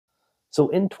So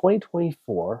in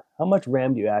 2024, how much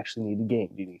RAM do you actually need to game?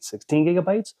 Do you need 16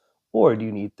 gigabytes or do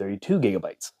you need 32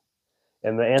 gigabytes?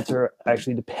 And the answer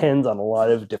actually depends on a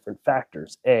lot of different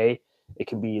factors. It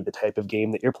can be the type of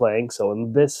game that you're playing. So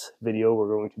in this video,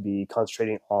 we're going to be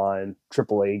concentrating on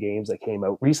AAA games that came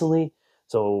out recently.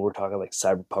 So we're talking like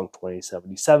Cyberpunk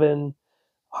 2077,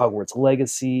 Hogwarts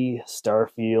Legacy,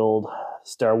 Starfield,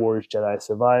 Star Wars Jedi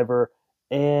Survivor,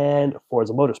 and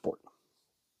Forza Motorsport.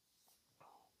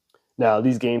 Now,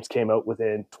 these games came out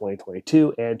within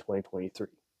 2022 and 2023.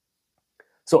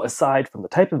 So aside from the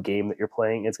type of game that you're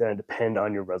playing, it's going to depend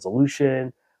on your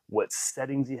resolution, what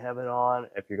settings you have it on,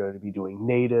 if you're going to be doing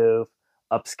native,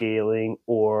 upscaling,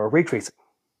 or ray tracing.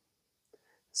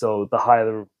 So the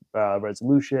higher the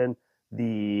resolution,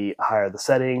 the higher the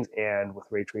settings, and with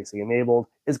ray tracing enabled,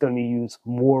 it's going to use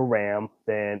more RAM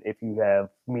than if you have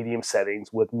medium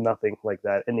settings with nothing like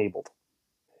that enabled.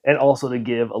 And also to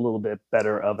give a little bit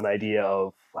better of an idea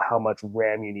of how much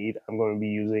RAM you need, I'm going to be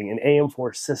using an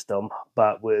AM4 system,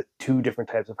 but with two different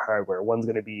types of hardware. One's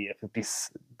going to be the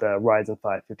Ryzen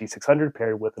 5 5600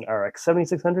 paired with an RX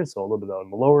 7600, so a little bit on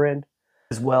the lower end,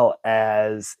 as well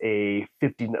as a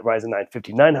Ryzen 9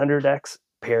 5900X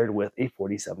paired with a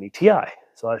 4070 Ti.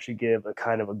 So that should give a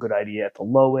kind of a good idea at the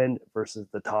low end versus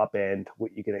the top end,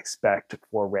 what you can expect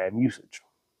for RAM usage.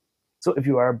 So if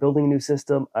you are building a new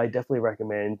system, I definitely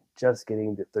recommend just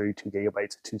getting the 32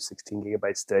 gigabytes to 16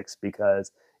 gigabyte sticks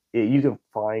because you can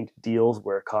find deals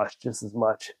where it costs just as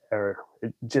much or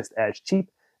just as cheap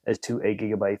as 2 8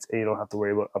 gigabytes, and you don't have to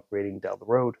worry about upgrading down the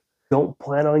road. Don't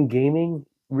plan on gaming.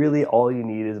 Really, all you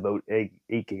need is about 8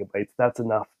 gigabytes. That's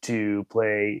enough to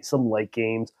play some light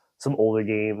games, some older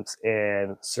games,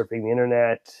 and surfing the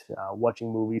internet,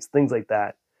 watching movies, things like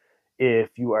that.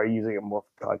 If you are using it more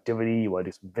for productivity, you want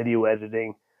to do some video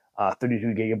editing, 32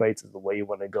 gigabytes is the way you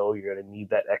want to go. You're going to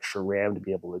need that extra RAM to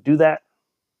be able to do that.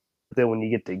 But then when you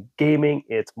get to gaming,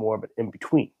 it's more of an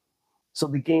in-between. So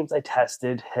the games I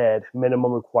tested had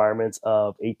minimum requirements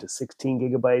of 8 to 16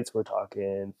 gigabytes. We're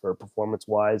talking for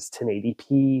performance-wise,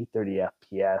 1080p, 30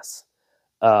 FPS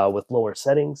with lower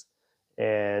settings.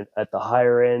 And at the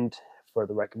higher end, for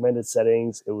the recommended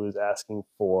settings, it was asking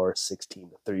for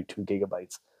 16 to 32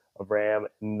 gigabytes of RAM,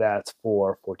 and that's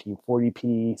for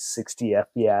 1440p, 60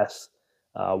 FPS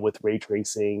with ray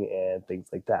tracing and things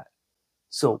like that.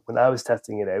 So when I was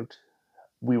testing it out,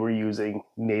 we were using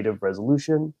native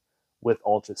resolution with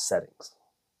ultra settings.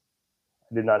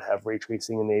 I did not have ray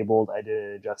tracing enabled. I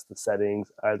didn't adjust the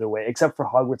settings either way, except for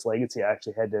Hogwarts Legacy. I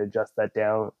actually had to adjust that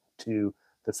down to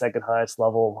the second highest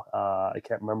level. I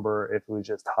can't remember if it was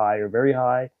just high or very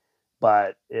high,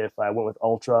 but if I went with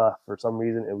ultra, for some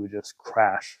reason, it would just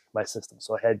crash my system.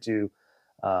 So I had to,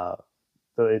 so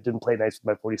it didn't play nice with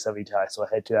my 4070 Ti, so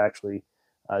I had to actually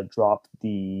drop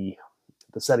the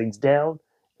settings down,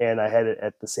 and I had it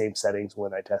at the same settings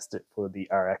when I tested for the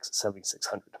RX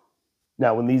 7600.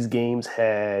 Now, when these games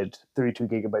had 32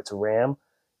 gigabytes of RAM,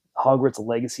 Hogwarts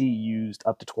Legacy used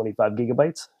up to 25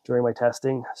 gigabytes during my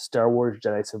testing. Star Wars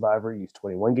Jedi Survivor used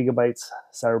 21 gigabytes.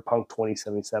 Cyberpunk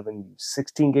 2077 used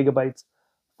 16 gigabytes.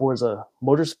 Forza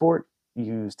Motorsport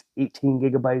used 18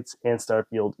 gigabytes. And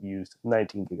Starfield used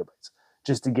 19 gigabytes.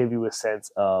 Just to give you a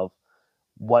sense of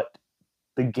what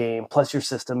the game plus your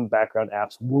system background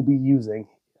apps will be using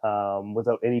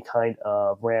without any kind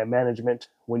of RAM management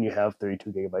when you have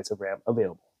 32 gigabytes of RAM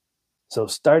available. So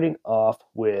starting off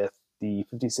with the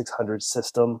 5600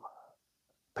 system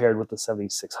paired with the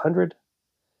 7600,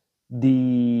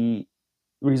 the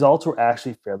results were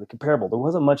actually fairly comparable. There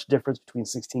wasn't much difference between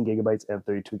 16 gigabytes and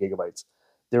 32 gigabytes.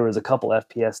 There was a couple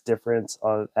FPS difference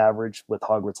on average with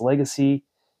Hogwarts Legacy,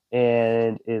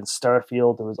 and in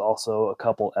Starfield, there was also a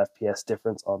couple FPS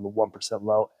difference on the 1%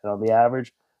 low and on the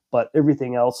average, but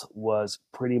everything else was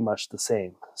pretty much the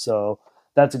same. So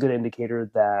that's a good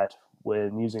indicator that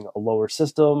when using a lower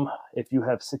system, if you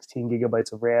have 16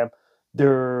 gigabytes of RAM,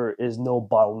 there is no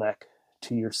bottleneck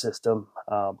to your system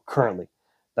currently.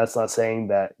 That's not saying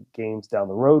that games down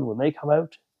the road, when they come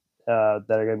out, that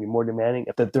are going to be more demanding,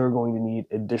 that they're going to need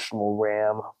additional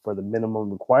RAM for the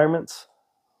minimum requirements.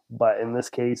 But in this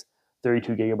case,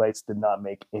 32 gigabytes did not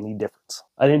make any difference.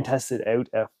 I didn't test it out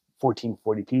at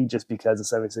 1440p just because the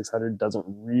 7600 doesn't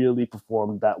really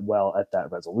perform that well at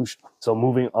that resolution. So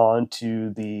moving on to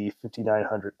the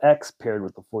 5900X paired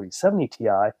with the 4070 Ti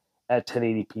at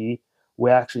 1080p,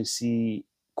 we actually see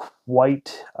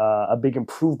quite a big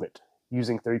improvement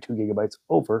using 32 gigabytes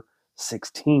over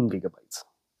 16 gigabytes.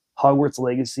 Hogwarts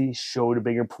Legacy showed a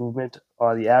big improvement.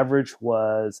 On the average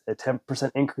was a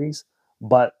 10% increase,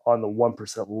 but on the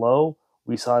 1% low,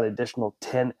 we saw an additional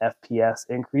 10 FPS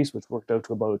increase, which worked out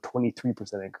to about a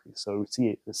 23% increase. So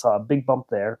we saw a big bump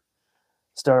there.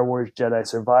 Star Wars Jedi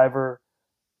Survivor,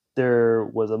 there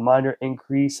was a minor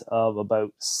increase of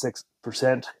about 6%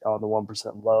 on the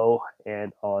 1% low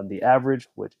and on the average,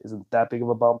 which isn't that big of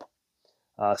a bump.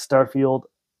 Starfield,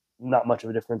 not much of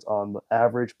a difference on the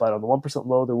average, but on the 1%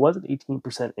 low, there was an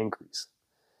 18% increase.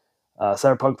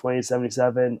 Cyberpunk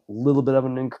 2077, a little bit of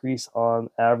an increase on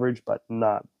average, but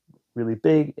not really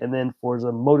big. And then Forza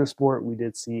Motorsport, we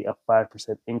did see a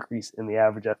 5% increase in the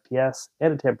average FPS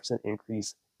and a 10%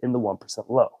 increase in the 1%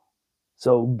 low.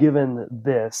 So given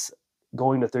this,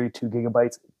 going to 32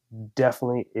 gigabytes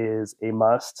definitely is a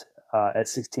must. At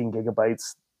 16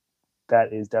 gigabytes,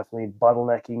 that is definitely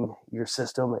bottlenecking your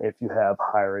system if you have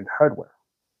higher end hardware.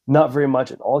 Not very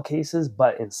much in all cases,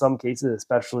 but in some cases,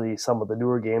 especially some of the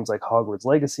newer games like Hogwarts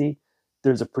Legacy,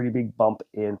 there's a pretty big bump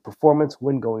in performance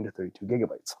when going to 32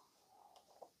 gigabytes.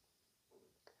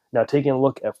 Now, taking a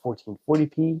look at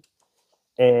 1440p,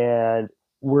 and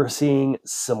we're seeing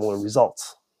similar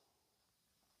results.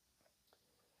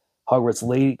 Hogwarts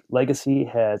Legacy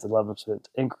has 11%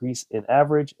 increase in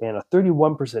average and a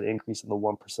 31% increase in the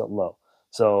 1% low.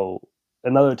 So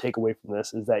another takeaway from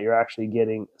this is that you're actually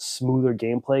getting smoother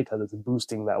gameplay because it's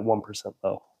boosting that 1%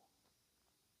 low.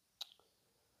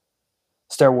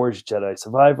 Star Wars Jedi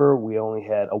Survivor, we only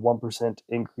had a 1%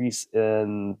 increase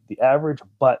in the average,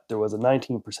 but there was a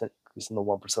 19% increase in the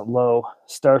 1% low.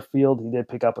 Starfield, he did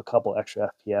pick up a couple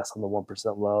extra FPS on the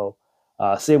 1% low.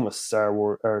 Same with Star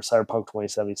Wars or Cyberpunk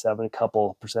 2077, a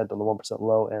couple percent on the 1%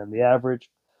 low and the average.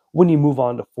 When you move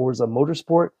on to Forza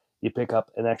Motorsport, you pick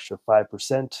up an extra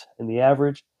 5% in the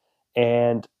average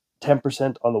and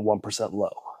 10% on the 1%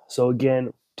 low. So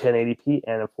again, 1080p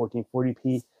and a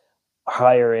 1440p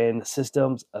higher end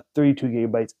systems, 32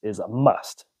 gigabytes is a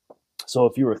must. So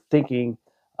if you were thinking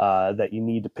that you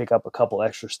need to pick up a couple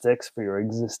extra sticks for your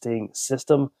existing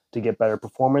system to get better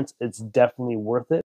performance, it's definitely worth it.